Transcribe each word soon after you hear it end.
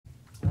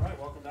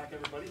back,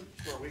 everybody.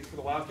 Short week for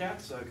the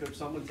Wildcats. Coach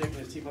Sumlin taking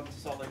his team up to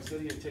Salt Lake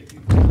City and take you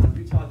to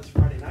Utah this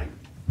Friday night.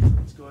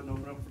 Let's go ahead and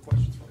open up for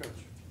questions for Coach.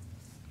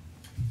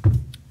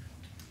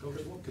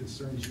 Coach, what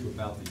concerns you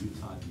about the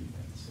Utah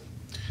defense?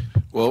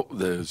 Well,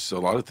 there's a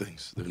lot of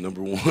things. They're the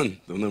number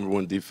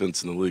one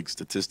defense in the league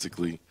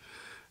statistically.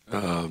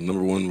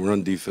 Number one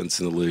run defense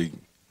in the league.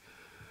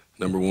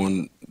 Number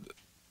one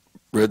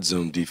red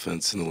zone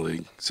defense in the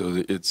league.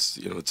 So it's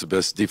the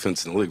best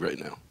defense in the league right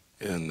now,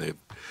 and they've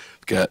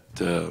got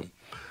a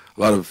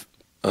lot of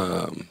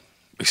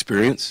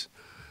experience,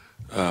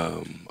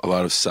 a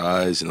lot of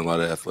size, and a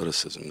lot of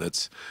athleticism.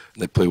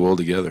 They play well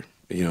together.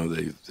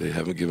 They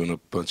haven't given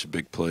up a bunch of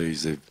big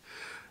plays. They've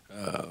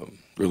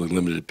really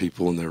limited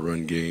people in their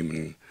run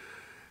game,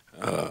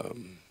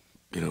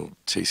 and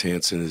Chase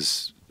Hansen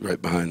is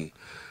right behind.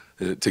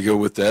 To go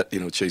with that,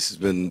 Chase has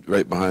been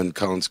right behind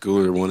Colin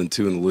Schooler, 1 and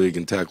 2 in the league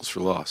in tackles for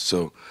loss.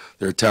 So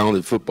they're a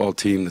talented football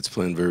team that's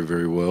playing very,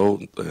 very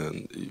well,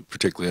 and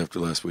particularly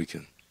after last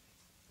weekend.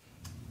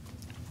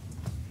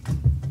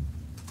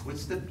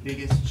 What's the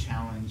biggest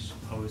challenge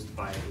posed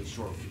by a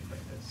short week like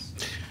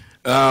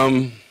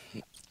this?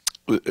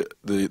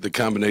 The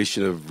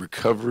combination of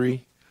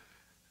recovery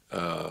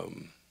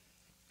and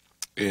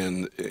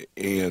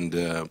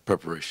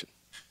preparation.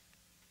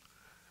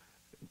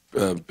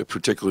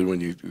 Particularly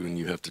when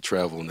you have to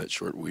travel in that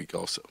short week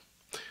also.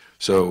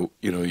 So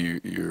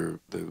you're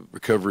the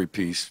recovery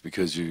piece,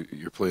 because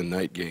you're playing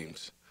night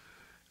games.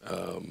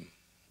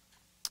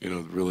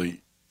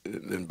 Really,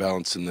 and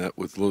balancing that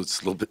with it's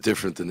a little bit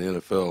different than the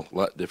NFL, a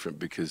lot different,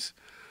 because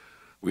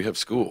we have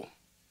school.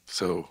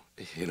 So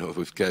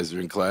if guys are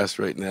in class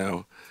right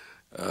now,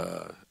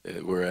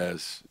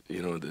 whereas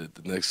the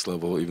next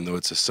level, even though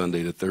it's a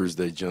Sunday to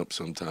Thursday jump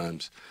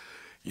sometimes,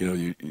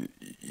 you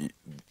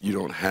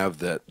don't have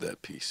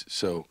that piece.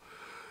 So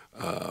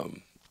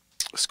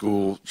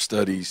school,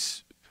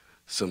 studies,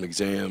 some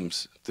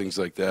exams, things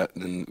like that,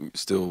 and then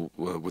still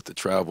with the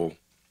travel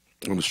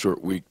on a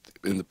short week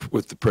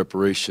with the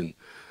preparation,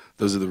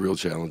 those are the real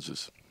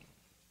challenges.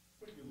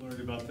 What have you learned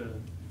about the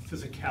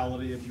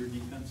physicality of your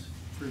defense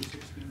through 6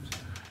 games?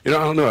 I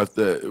don't know.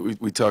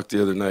 We talked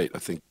the other night. I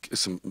think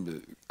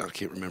I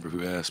can't remember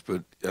who asked,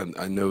 but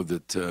I know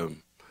that our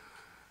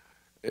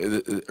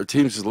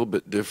team's a little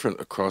bit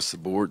different across the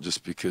board,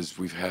 just because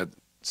we've had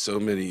so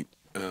many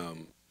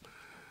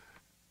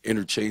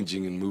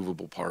interchanging and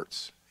movable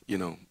parts.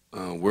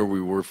 Where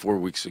we were 4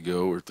 weeks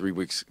ago or 4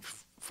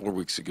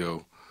 weeks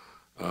ago,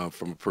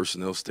 from a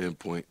personnel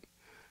standpoint,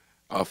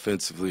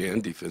 offensively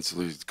and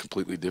defensively, is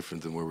completely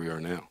different than where we are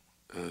now.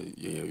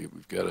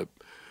 We've got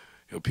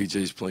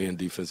PJ's playing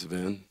defensive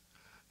end.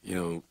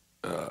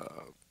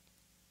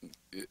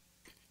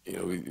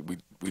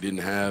 We didn't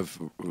have.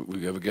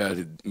 We have a guy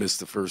who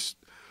missed the first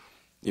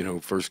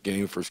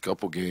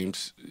couple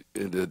games,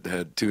 and that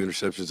had 2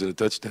 interceptions and a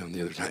touchdown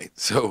the other night.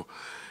 So,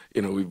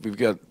 we've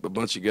got a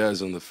bunch of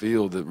guys on the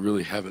field that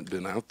really haven't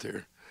been out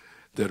there,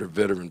 that are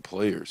veteran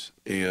players.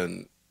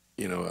 And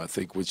I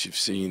think what you've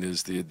seen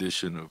is the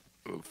addition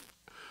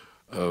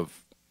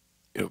of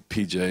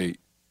PJ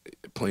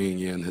playing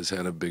in has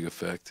had a big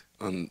effect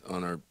on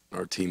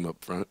our team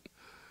up front.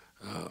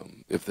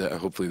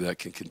 Hopefully that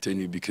can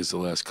continue, because the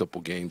last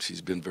couple games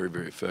he's been very,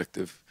 very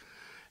effective,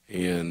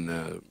 and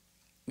I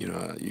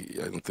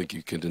don't think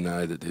you can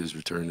deny that his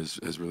return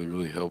has really,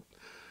 really helped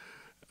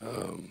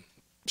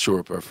shore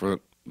up our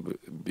front,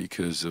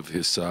 because of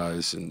his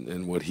size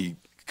and what he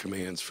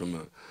commands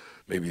from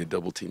maybe a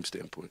double team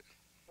standpoint.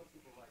 Some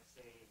people like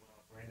saying,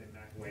 well, Brandon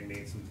McElwain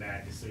made some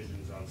bad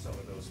decisions on some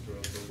of those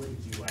throws, but what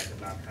did you like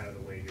about kind of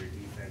the way your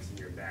defense and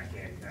your back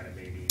end kind of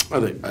maybe?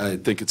 I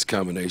think it's a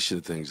combination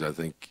of things. I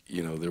think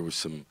there was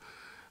some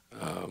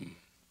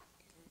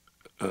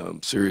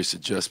serious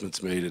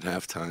adjustments made at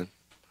halftime,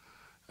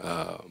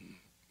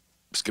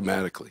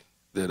 schematically,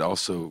 that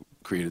also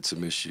created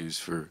some issues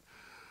for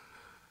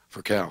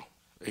Cal.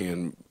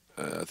 And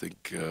I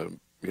think I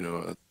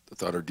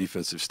thought our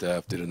defensive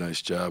staff did a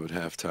nice job at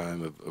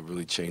halftime of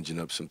really changing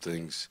up some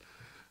things,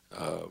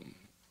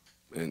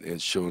 and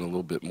showing a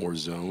little bit more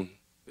zone,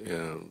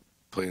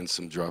 playing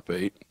some drop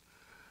 8.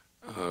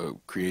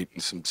 Creating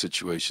some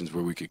situations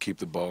where we could keep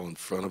the ball in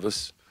front of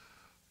us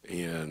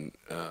and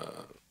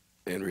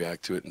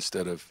react to it,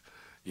 instead of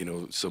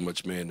so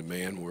much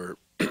man-to-man, where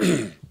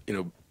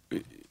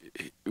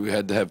we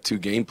had to have 2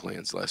 game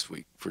plans last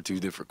week for 2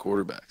 different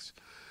quarterbacks.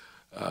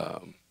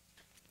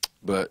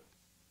 But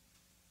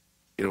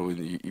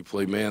when you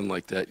play man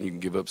like that, and you can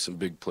give up some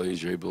big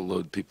plays, you're able to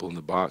load people in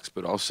the box.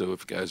 But also,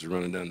 if guys are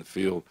running down the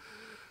field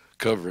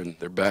covering,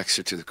 their backs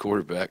are to the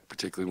quarterback,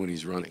 particularly when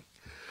he's running.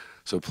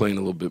 So playing a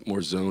little bit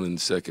more zone in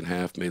the second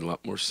half made a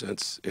lot more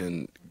sense,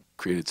 and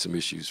created some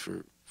issues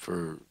for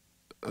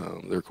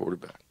their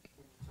quarterback.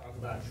 Talk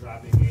about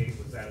dropping 8.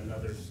 Was that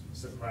another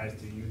surprise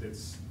to you that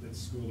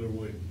Schooler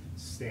would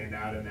stand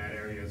out in that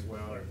area as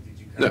well, or did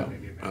you kind of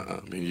maybe?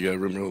 I mean, you got to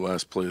remember the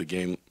last play of the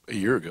game a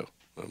year ago.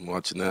 I'm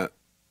watching that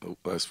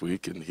last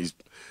week, and he's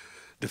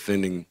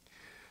defending.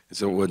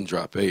 So it wasn't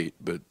drop 8,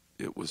 but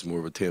it was more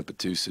of a Tampa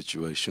 2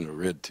 situation, or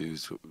Red 2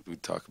 is what we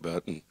talk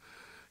about, and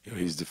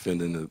he's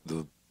defending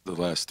the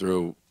last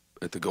throw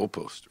at the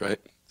goalpost, right?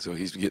 So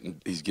he's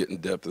getting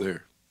depth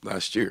there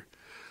last year.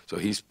 So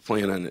he's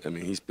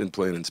he's been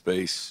playing in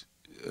space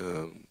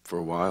for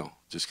a while.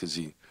 Just because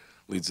he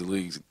leads the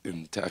league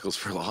in tackles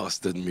for loss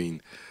doesn't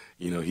mean,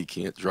 he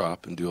can't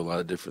drop and do a lot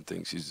of different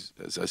things. He's,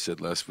 as I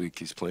said last week,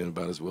 he's playing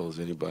about as well as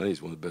anybody.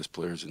 He's one of the best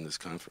players in this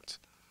conference.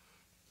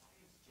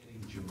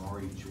 Getting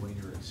Jamari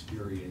Joyner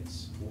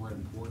experience more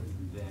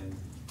important than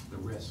the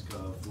risk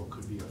of what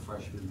could be a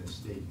freshman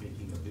mistake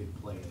making a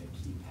big play in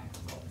a key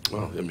Pac-12?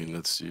 Well,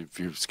 if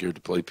you're scared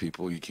to play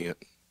people, you can't,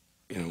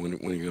 when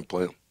are you going to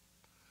play them?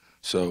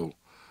 So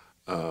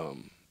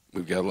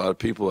we've got a lot of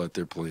people out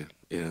there playing.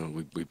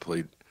 We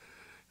played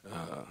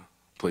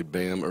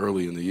Bam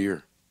early in the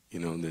year,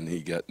 and then he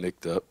got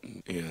nicked up,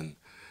 and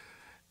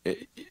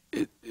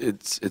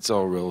it's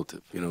all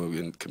relative,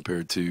 and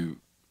compared to,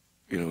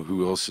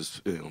 who else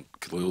is,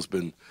 Khalil's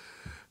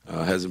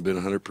hasn't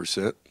been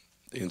 100%,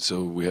 and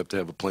so we have to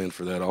have a plan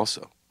for that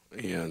also.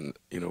 And,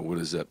 what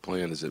is that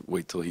plan? Is it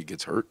wait till he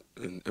gets hurt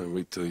and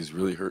wait till he's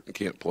really hurt and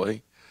can't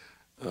play?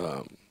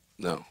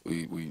 No,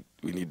 we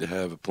need to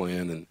have a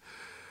plan, and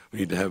we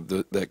need to have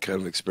that kind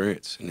of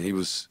experience. And he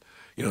was,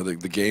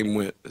 the game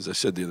went, as I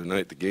said the other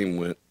night, the game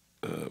went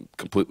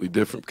completely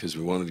different because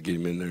we wanted to get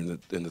him in there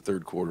in the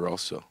third quarter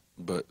also.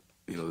 But,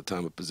 the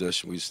time of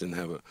possession, we just didn't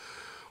have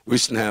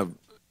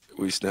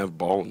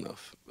ball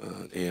enough.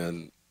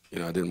 And,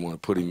 I didn't want to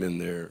put him in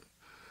there.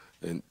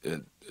 And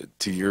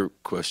to your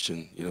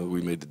question,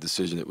 we made the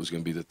decision it was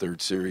going to be the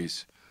third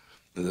series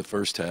in the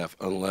first half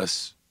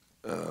unless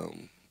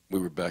we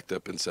were backed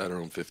up inside our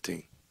own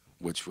 15,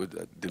 which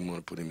I didn't want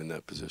to put him in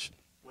that position.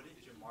 What did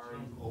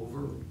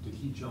Jamari did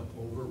he jump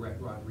over Rhett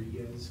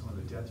Rodriguez on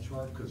the depth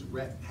chart? Because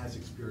Rhett has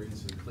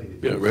experience and played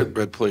it. Yeah,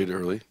 Rhett played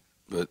early,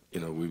 but,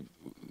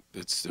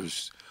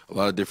 there's a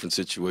lot of different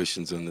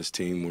situations on this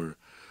team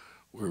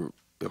where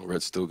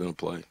Rhett's still going to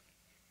play.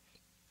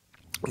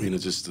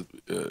 It's just,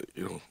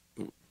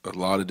 a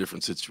lot of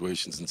different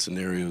situations and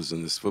scenarios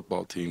in this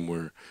football team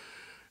where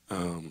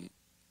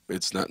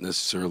it's not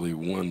necessarily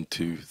 1,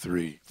 2,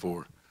 3,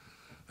 4.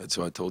 That's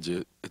why I told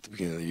you at the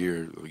beginning of the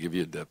year, we'll give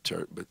you a depth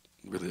chart, but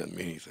it really doesn't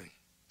mean anything.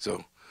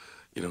 So,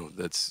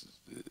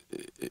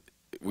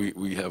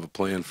 we have a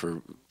plan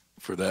for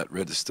that.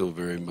 Red is still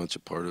very much a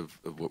part of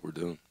what we're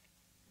doing.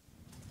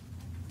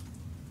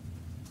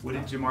 What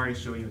did Jamari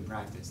show you in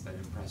practice that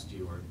impressed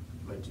you or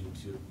led you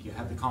to you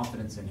have the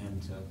confidence in him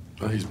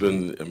to? He's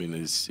been,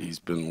 he's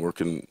been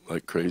working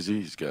like crazy.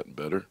 He's gotten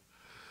better.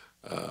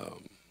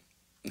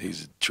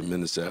 He's a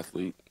tremendous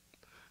athlete.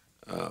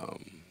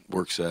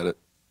 Works at it.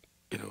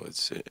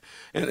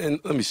 And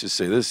let me just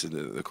say this.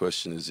 And the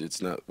question is,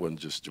 it's not one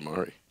just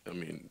Jamari.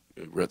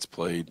 Rhett's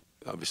played.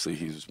 Obviously,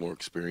 he was more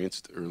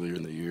experienced earlier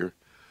in the year,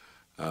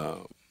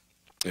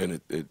 and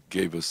it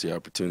gave us the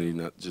opportunity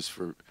not just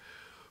for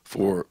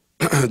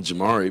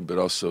Jamari, but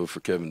also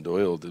for Kevin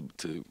Doyle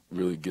to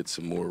really get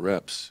some more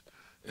reps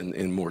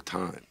and more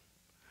time.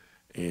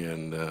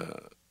 And,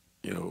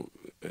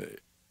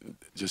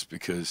 just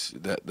because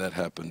that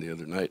happened the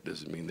other night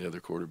doesn't mean the other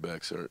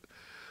quarterbacks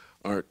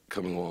aren't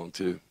coming along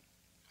too.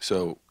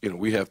 So,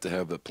 we have to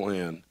have the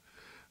plan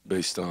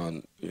based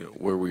on,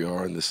 where we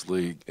are in this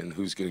league and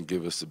who's going to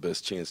give us the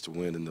best chance to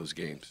win in those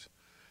games.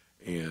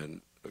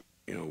 And,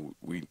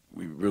 we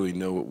really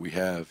know what we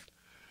have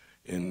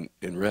in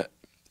Rhett.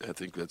 I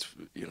think that's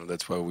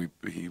why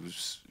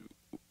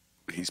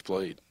he's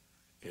played,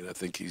 and I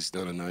think he's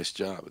done a nice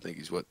job. I think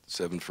he's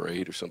 7 for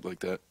 8 or something like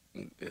that,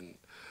 and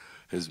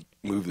has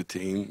moved the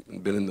team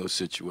and been in those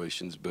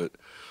situations. But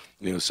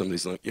some of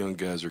these young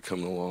guys are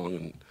coming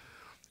along,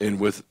 and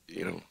with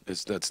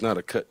that's not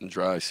a cut and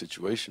dry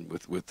situation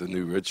with the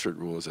new redshirt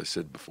rule. As I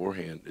said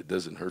beforehand, it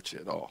doesn't hurt you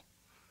at all.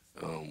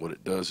 What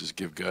it does is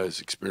give guys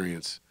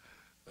experience,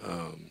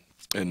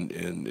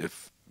 and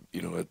if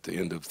at the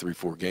end of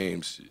 3-4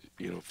 games,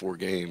 4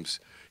 games,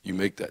 you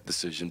make that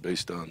decision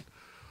based on,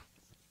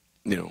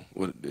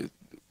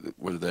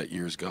 whether that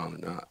year's gone or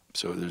not.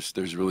 So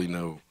there's really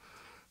no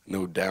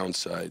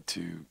downside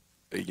to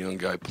a young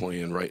guy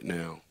playing right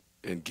now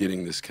and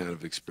getting this kind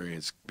of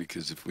experience,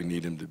 because if we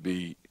need him to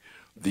be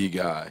the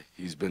guy,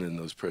 he's been in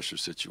those pressure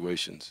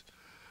situations,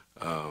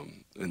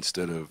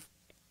 instead of,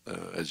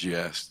 as you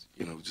asked,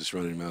 just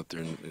running him out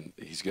there and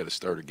he's got to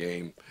start a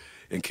game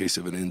in case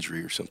of an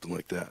injury or something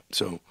like that.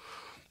 So,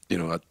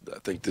 I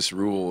think this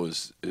rule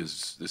this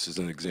is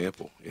an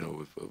example,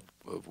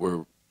 of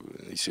where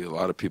you see a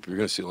lot of people. You're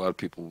going to see a lot of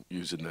people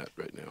using that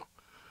right now,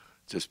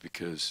 just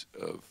because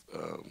of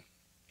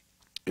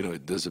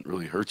it doesn't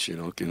really hurt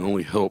you. It can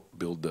only help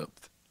build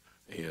depth,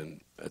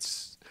 and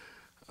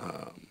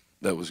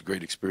that was a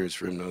great experience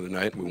for him the other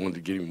night, and we wanted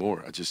to get him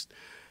more.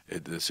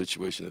 The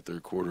situation in the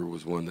third quarter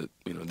was one that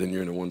then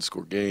you're in a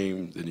 1-score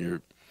game, then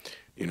you're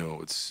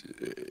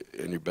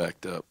and you're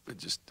backed up. It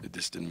just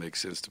didn't make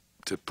sense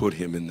to put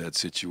him in that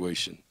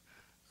situation.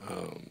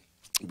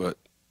 But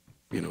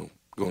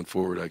going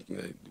forward,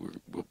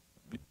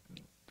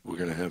 we're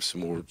going to have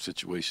some more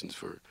situations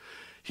for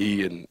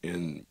he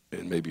and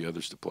maybe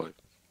others to play.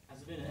 Has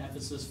there been an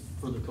emphasis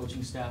for the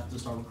coaching staff to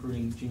start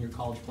recruiting junior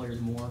college players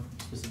more,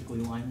 specifically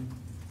linemen?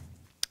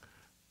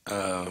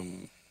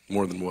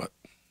 More than what?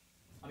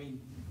 I mean,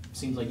 it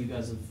seems like you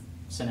guys have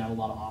sent out a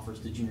lot of offers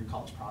to junior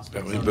college I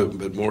prospects. mean,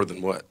 but more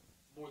than what?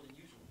 More than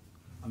usual.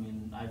 I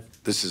mean,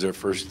 This is our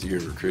first year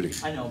recruiting.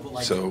 I know, but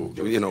like. So,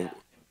 you know,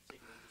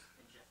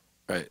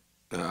 right.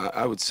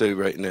 I would say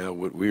right now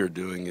what we are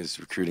doing is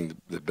recruiting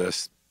the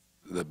best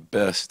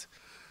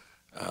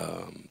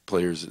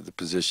players at the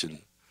position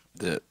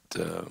that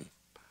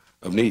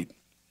of need.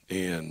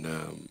 And,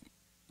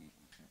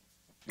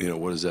 you know,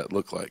 what does that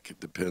look like?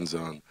 It depends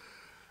on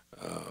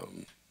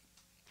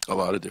a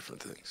lot of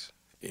different things.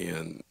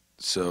 And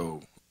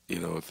so, you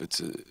know, if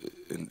it's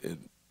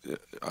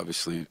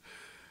obviously,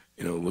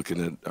 you know,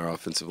 looking at our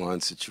offensive line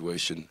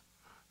situation,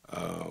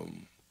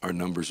 our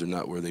numbers are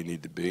not where they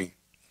need to be.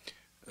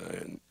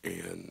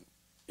 And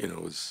you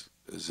know, as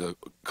a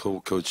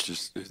coach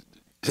just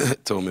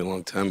told me a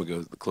long time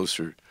ago, the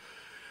closer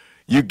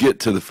you get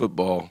to the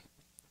football,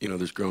 you know,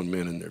 there's grown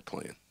men in there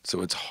playing.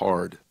 So it's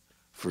hard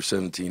for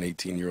 17,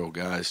 18-year-old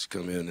guys to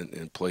come in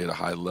and play at a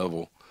high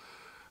level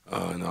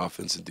in the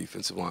offense and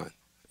defensive line.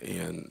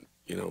 And,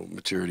 you know,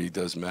 maturity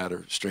does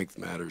matter, strength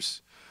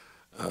matters,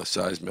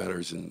 size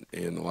matters, and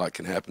a lot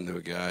can happen to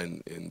a guy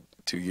in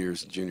 2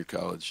 years in junior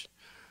college.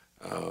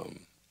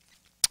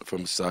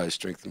 From a size,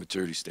 strength, and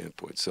maturity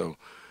standpoint. So,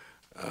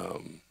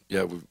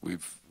 yeah, we're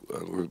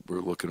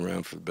looking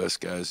around for the best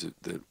guys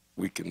that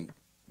we can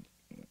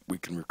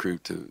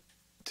recruit to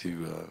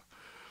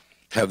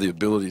have the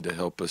ability to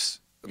help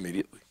us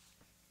immediately.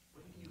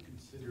 When do you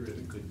consider it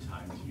a good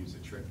time to use a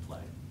trick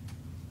play?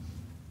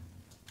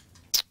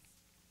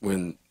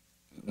 When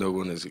no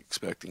one is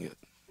expecting it.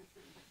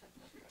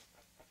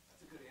 That's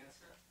a good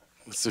answer.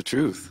 It's the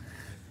truth.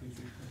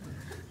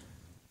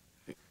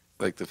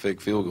 Like the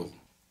fake field goal.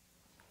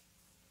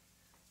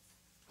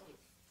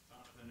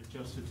 Donovan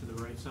adjusted to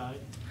the right side.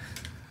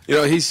 You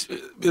know, he's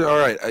been all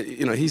right.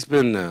 You know, he's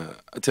been.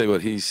 I tell you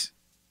what, he's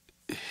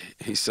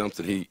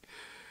something. You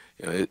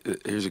know,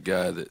 here's a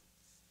guy that.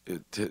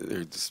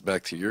 It's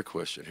back to your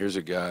question. Here's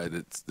a guy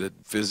that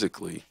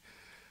physically,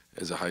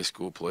 as a high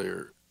school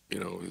player, you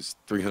know, is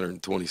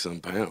 320 some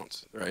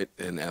pounds, right,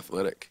 and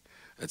athletic.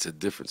 That's a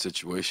different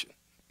situation,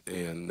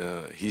 and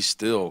he's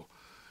still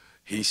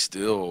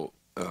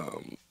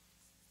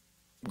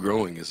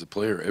growing as a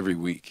player every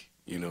week.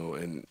 You know,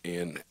 and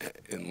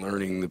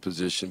learning the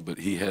position, but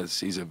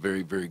he's a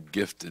very, very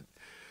gifted,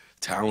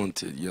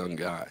 talented young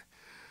guy.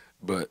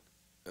 But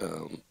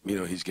you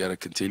know, he's got to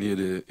continue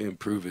to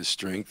improve his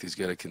strength. He's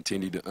got to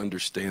continue to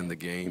understand the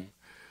game.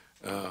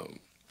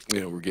 You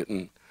know, we're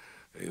getting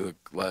look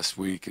last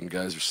week, and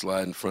guys are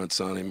sliding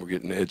fronts on him. We're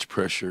getting edge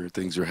pressure.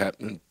 Things are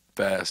happening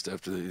fast.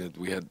 After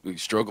we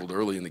struggled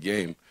early in the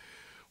game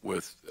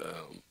with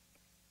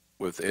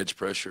edge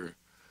pressure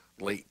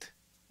late.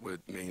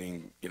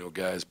 Meaning, you know,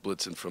 guys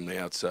blitzing from the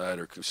outside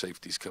or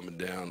safeties coming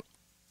down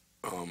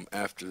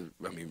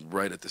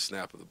right at the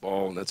snap of the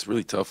ball, and that's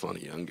really tough on a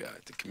young guy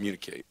to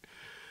communicate.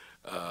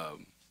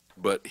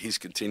 But he's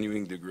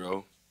continuing to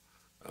grow.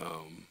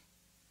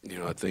 You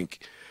know, I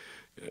think,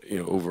 you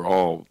know,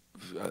 overall,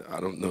 I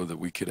don't know that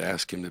we could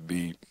ask him to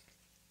be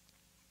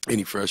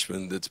any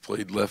freshman that's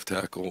played left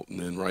tackle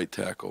and then right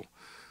tackle,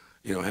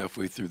 you know,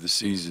 halfway through the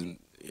season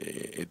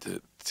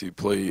to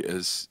play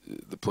as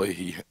the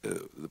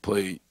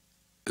play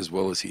as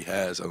well as he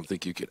has. I don't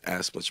think you can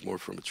ask much more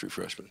from a true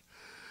freshman,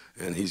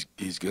 and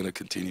he's going to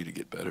continue to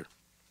get better.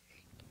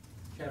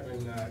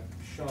 Kevin,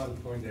 Sean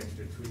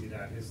Poindexter tweeted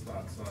out his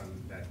thoughts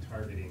on that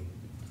targeting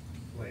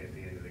play at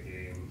the end of the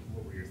game.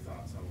 What were your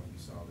thoughts on what you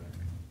saw there?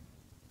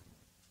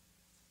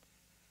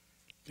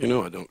 You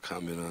know, I don't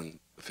comment on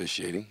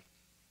officiating.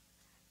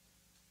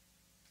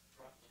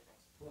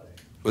 Play.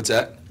 What's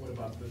that? What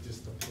about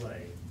just the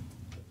play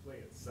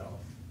itself?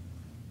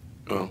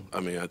 Well, I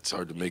mean, it's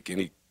hard to make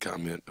any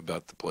comment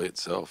about the play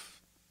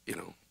itself, you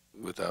know,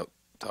 without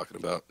talking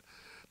about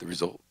the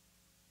result.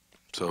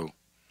 So,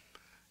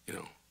 you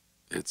know,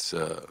 it's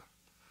a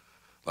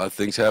lot of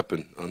things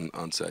happen on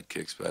onside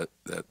kicks, but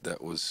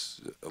that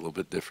was a little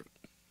bit different.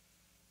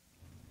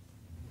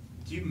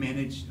 Do you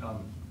manage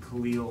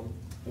Khalil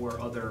or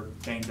other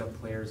banged-up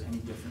players any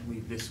differently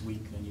this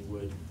week than you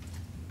would,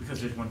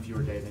 because there's one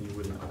fewer day than you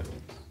would in other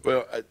weeks?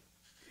 Well,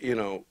 you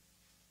know,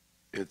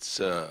 it's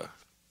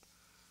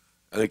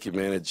I think you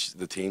manage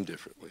the team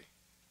differently,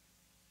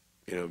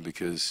 you know,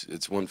 because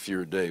it's one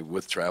fewer day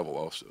with travel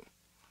also.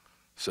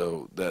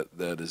 So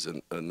that is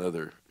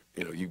another,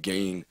 you know, you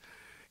gain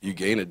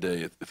a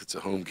day if it's a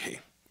home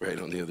game, right,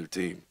 on the other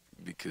team,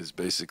 because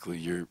basically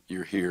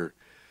you're here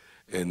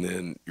and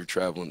then you're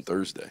traveling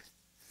Thursday.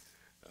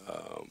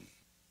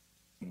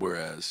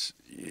 Whereas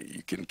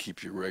you can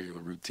keep your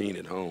regular routine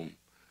at home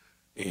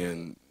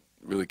and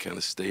really kind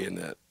of stay in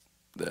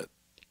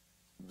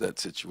that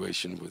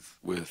situation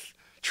with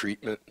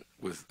treatment,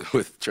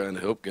 with trying to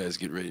help guys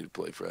get ready to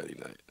play Friday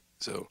night.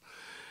 So,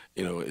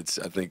 you know, I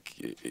think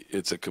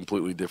it's a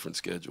completely different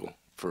schedule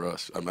for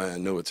us. I mean, I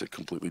know it's a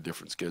completely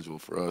different schedule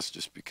for us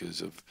just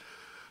because of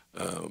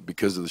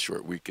the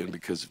short weekend,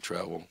 because of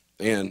travel,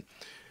 and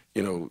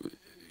you know,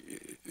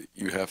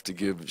 you have to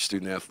give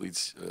student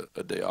athletes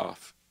a day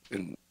off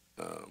during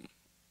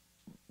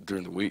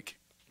the week.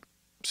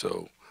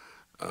 So,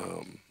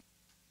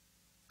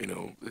 you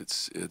know,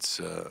 it's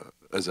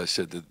as I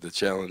said, the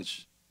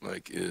challenge,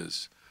 Mike,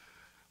 is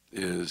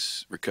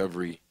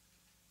recovery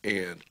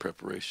and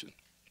preparation,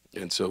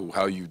 and so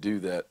how you do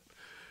that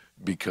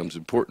becomes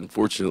important.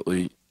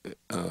 Fortunately,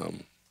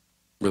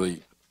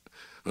 really,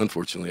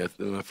 unfortunately,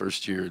 in my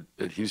first year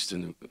at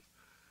Houston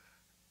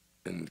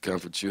in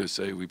Conference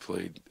USA, we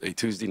played a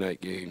Tuesday night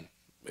game,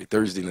 a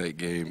Thursday night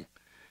game.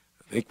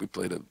 I think we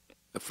played a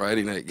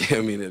Friday night game.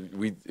 I mean,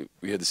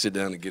 we had to sit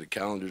down and get a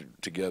calendar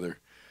together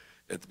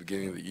at the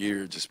beginning of the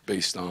year, just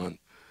based on,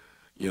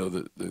 you know,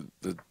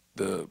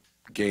 the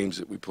games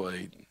that we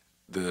played,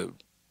 the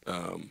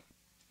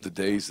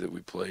days that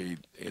we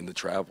played, and the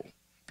travel.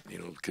 You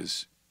know,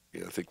 because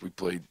I think we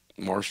played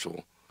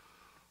Marshall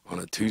on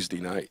a Tuesday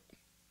night.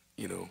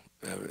 You know,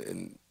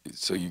 and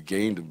so you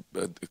gained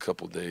a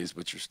couple days,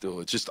 but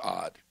it's just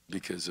odd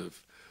because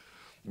of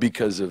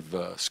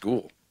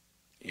school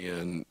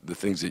and the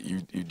things that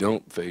you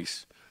don't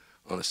face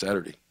on a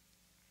Saturday.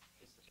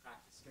 Is the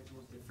practice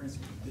schedule different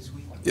this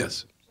week? Yes.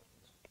 Is it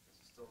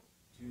still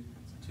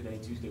today,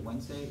 Tuesday,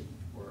 Wednesday,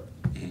 or?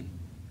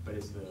 But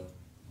is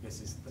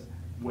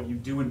what you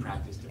do in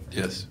practice different?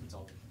 Yes. It's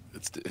all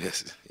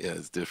different.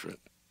 It's different.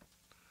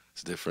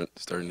 It's different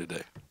starting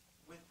today.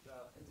 With,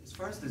 as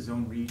far as the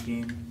zone read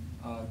game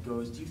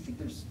goes, do you think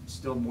there's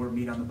still more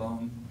meat on the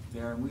bone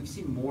there? And we've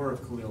seen more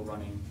of Khalil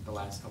running the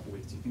last couple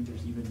weeks. Do you think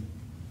there's even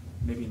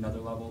maybe another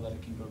level that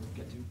it can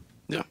get to?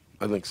 Yeah,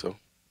 I think so.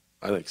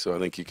 I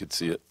think you could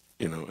see it,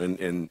 you know,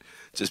 and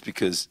just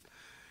because,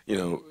 you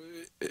know,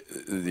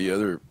 the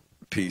other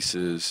piece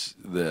is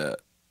that,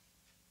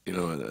 you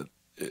know,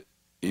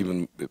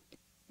 even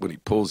when he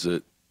pulls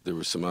it, there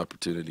were some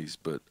opportunities,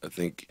 but I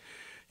think,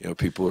 you know,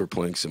 people are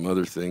playing some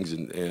other things,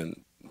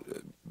 and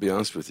be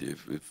honest with you,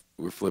 if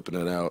we're flipping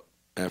it out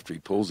after he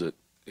pulls it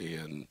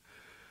and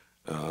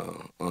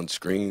on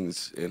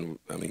screens, and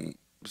I mean,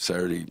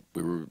 Saturday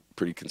we were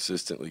pretty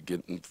consistently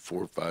getting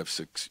 4, 5,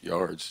 6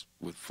 yards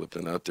with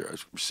flipping out there. Our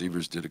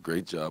receivers did a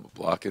great job of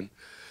blocking.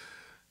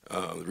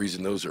 The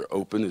reason those are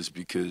open is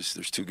because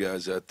there's 2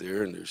 guys out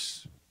there, and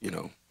there's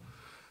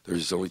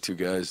only 2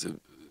 guys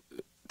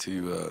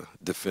to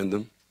defend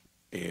them,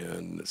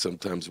 and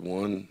sometimes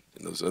one,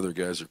 and those other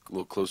guys are a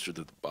little closer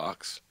to the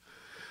box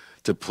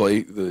to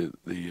play the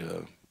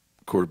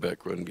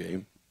quarterback run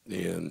game,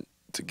 and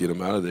to get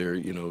him out of there.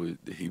 You know,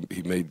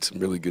 he made some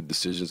really good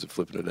decisions of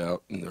flipping it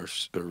out, and our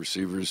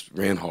receivers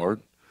ran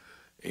hard.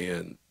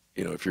 And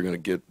you know, if you're going to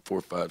get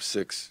 4, 5,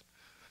 6,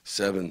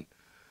 7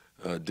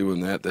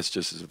 doing that, that's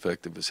just as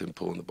effective as him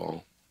pulling the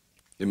ball.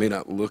 It may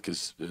not look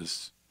as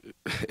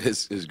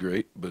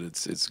great, but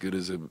it's good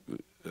as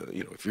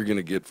you know, if you're going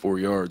to get 4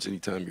 yards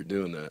anytime you're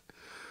doing that,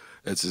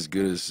 that's as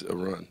good as a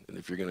run. And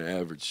if you're going to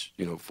average,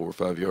 you know, 4 or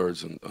 5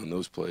 yards on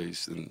those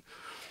plays, then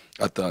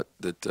I thought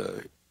that,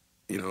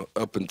 you know,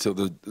 up until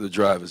the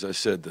drive, as I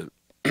said,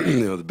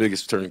 you know, the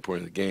biggest turning point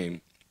of the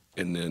game,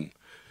 and then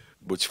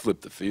which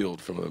flipped the field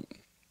from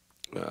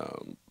a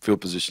field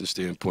position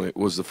standpoint,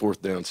 was the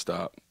 4th down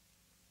stop.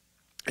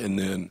 And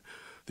then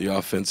the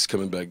offense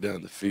coming back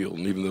down the field.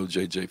 And even though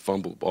J.J.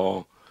 fumbled the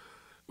ball,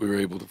 we were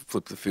able to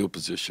flip the field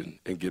position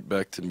and get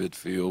back to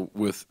midfield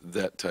with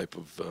that type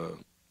of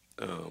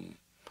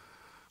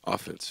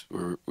offense,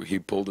 where he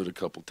pulled it a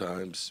couple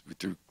times. We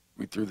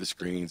threw the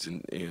screens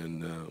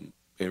and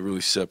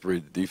really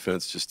separated the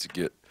defense just to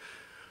get,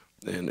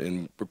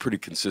 and we're pretty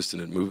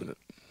consistent in moving it.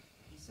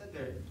 He said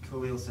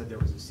Khalil said there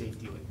was a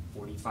safety like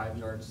 45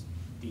 yards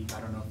deep.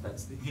 I don't know if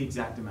that's the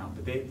exact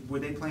amount, but were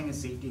they playing a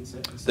safety?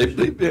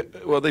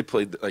 They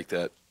played like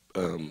that.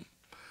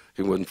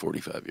 He wasn't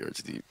 45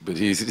 yards deep, but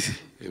I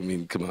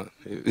mean, come on.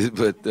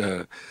 But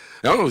I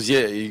don't know,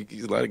 a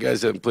lot of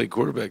guys haven't played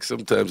quarterback.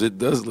 Sometimes it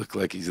does look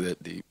like he's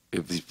that deep,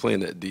 if he's playing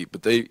that deep.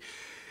 But they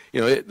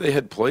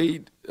had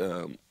played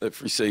at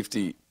free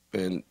safety,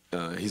 and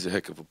he's a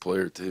heck of a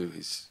player too.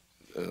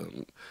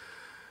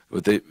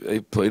 But they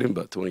played him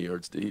about 20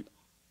 yards deep,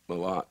 a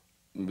lot,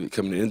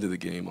 coming into the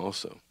game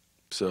also.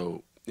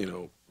 So, you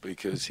know,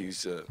 because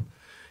he's a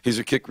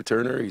kick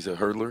returner. He's a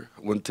hurdler,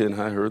 110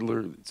 high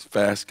hurdler. He's a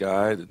fast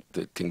guy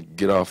that can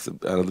get out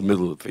of the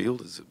middle of the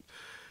field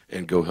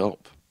and go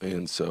help.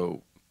 And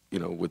so, you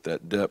know, with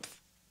that depth,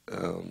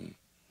 I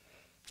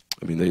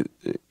mean,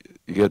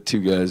 you got 2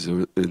 guys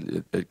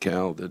at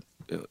Cal that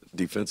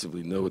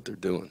defensively know what they're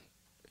doing,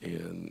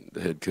 and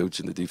the head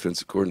coach and the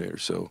defensive coordinator.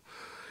 So,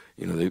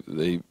 you know,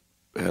 they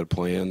had a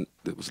plan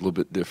that was a little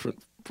bit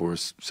different for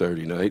us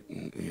Saturday night,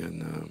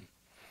 and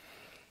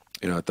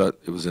you know, I thought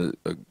it was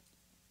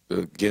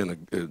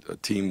again a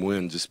team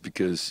win, just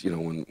because, you know,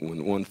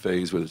 when one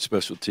phase, whether it's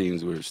special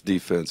teams, whether it's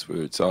defense,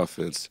 whether it's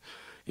offense,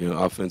 you know,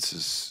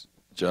 offense's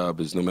job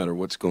is, no matter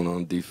what's going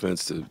on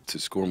defense, to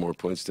score more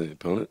points than the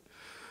opponent.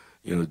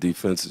 You know,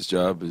 defense's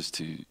job is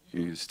to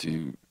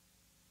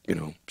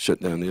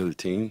shut down the other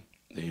team.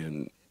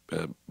 And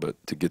but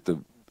to get the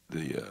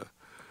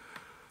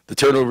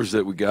turnovers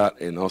that we got,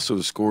 and also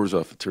the scores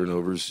off the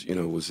turnovers,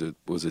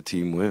 was a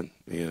team win.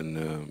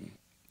 And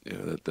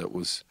that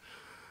was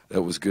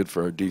good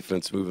for our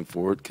defense moving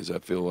forward, because I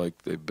feel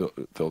like they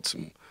built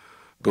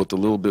a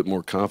little bit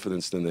more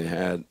confidence than they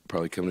had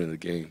probably coming into the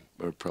game,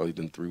 or probably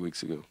than 3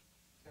 weeks ago.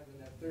 Kevin,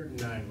 that 3rd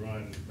and 9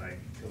 run, like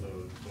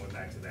Khalil, going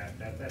back to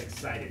that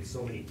excited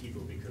so many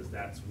people, because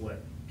that's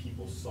what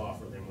people saw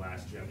from him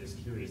last year. I'm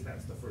just curious,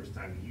 that's the first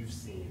time you've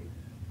seen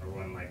a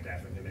run like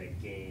that from him in a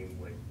game.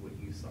 What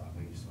you thought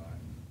when you saw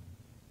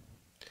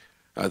it?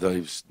 I thought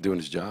he was doing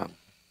his job.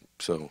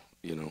 So,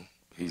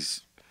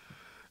 he's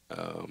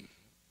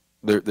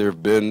there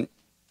have been,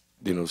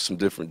 some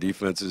different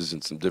defenses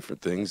and some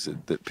different things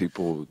that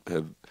people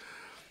have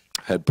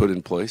had put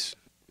in place,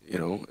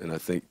 and I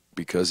think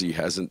because he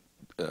hasn't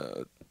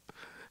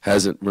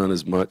run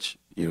as much,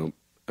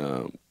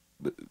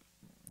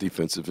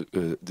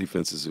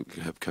 defenses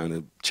have kind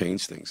of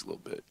changed things a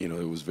little bit. It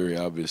was very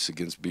obvious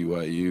against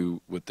BYU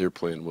what their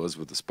plan was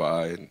with the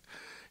spy,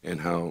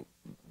 and how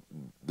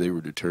they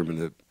were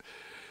determined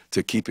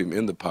to keep him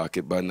in the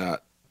pocket by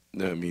not,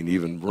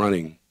 even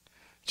running,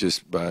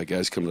 just by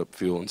guys coming up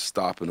field and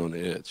stopping on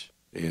the edge,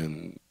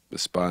 and the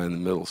spy in the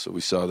middle. So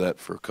we saw that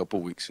for a couple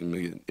weeks,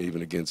 and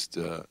even against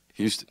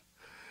Houston.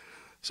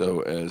 So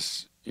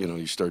as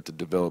you start to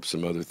develop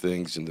some other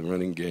things in the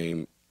running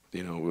game,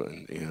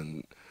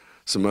 and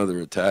some other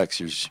attacks,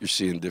 you're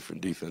seeing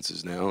different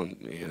defenses now,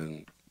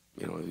 and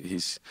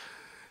he's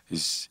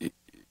just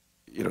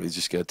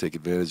got to take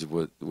advantage of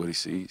what he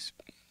sees.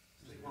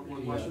 One more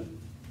question.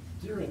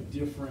 Is there a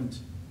different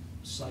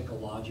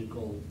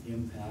psychological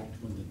impact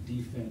when the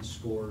defense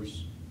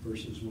scores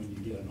versus when you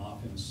get an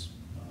offense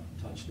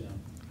touchdown?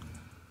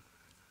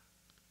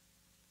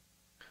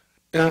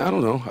 Yeah, I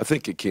don't know. I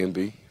think it can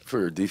be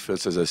for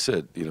defense. As I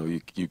said, you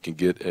can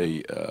get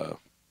a, I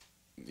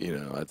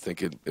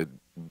think it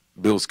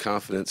builds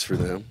confidence for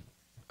them.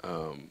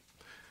 But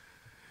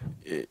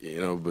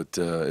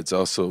it's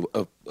also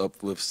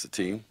uplifts the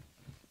team.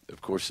 Of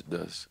course it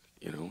does.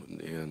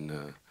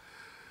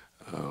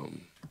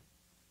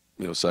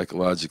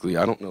 Psychologically,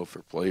 I don't know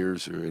for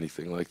players or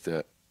anything like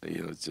that.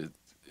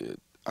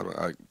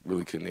 I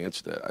really couldn't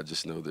answer that. I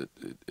just know that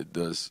it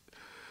does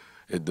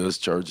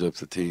charge up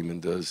the team, and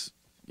does,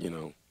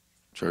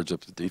 charge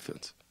up the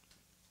defense.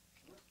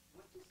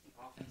 What does the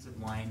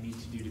offensive line need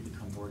to do to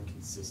become more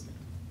consistent?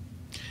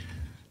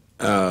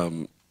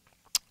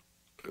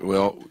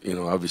 Well,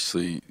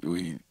 obviously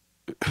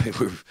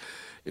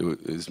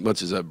as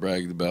much as I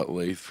bragged about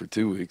Lath for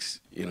 2 weeks,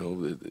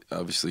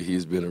 obviously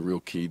he's been a real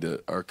key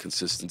to our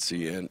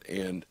consistency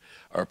and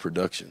our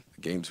production.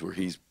 The games where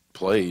he's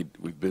played,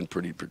 we've been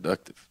pretty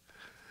productive.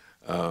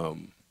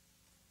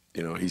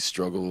 He's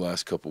struggled the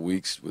last couple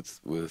weeks with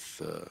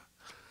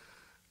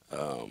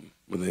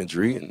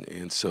injury,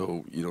 and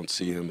so you don't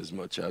see him as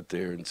much out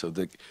there. And so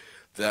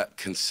that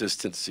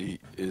consistency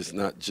is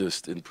not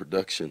just in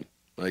production,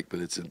 but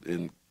it's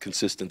in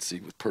consistency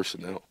with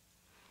personnel.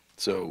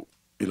 So,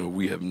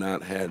 we have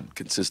not had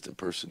consistent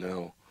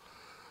personnel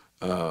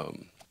for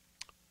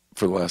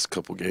the last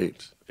couple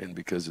games, and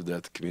because of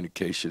that, the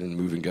communication and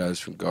moving guys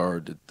from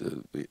guard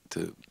to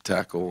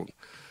tackle and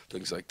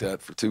things like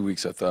that. For 2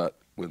 weeks, I thought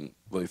when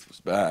Lath was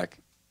back,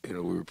 we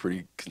were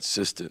pretty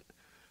consistent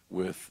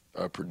with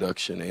our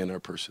production and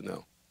our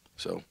personnel.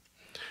 So,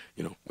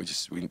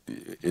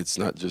 it's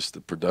not just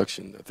the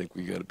production. I think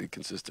we got to be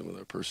consistent with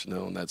our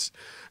personnel, and that's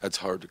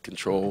hard to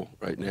control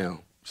right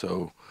now.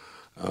 So,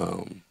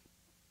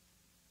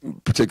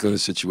 particularly in a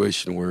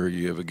situation where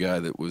you have a guy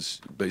that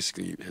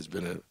has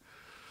been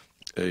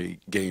a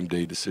game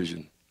day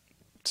decision.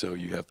 So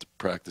you have to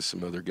practice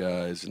some other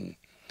guys and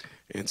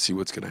see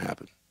what's going to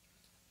happen.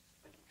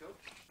 Thank you, Coach.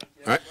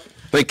 All right.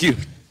 Thank you.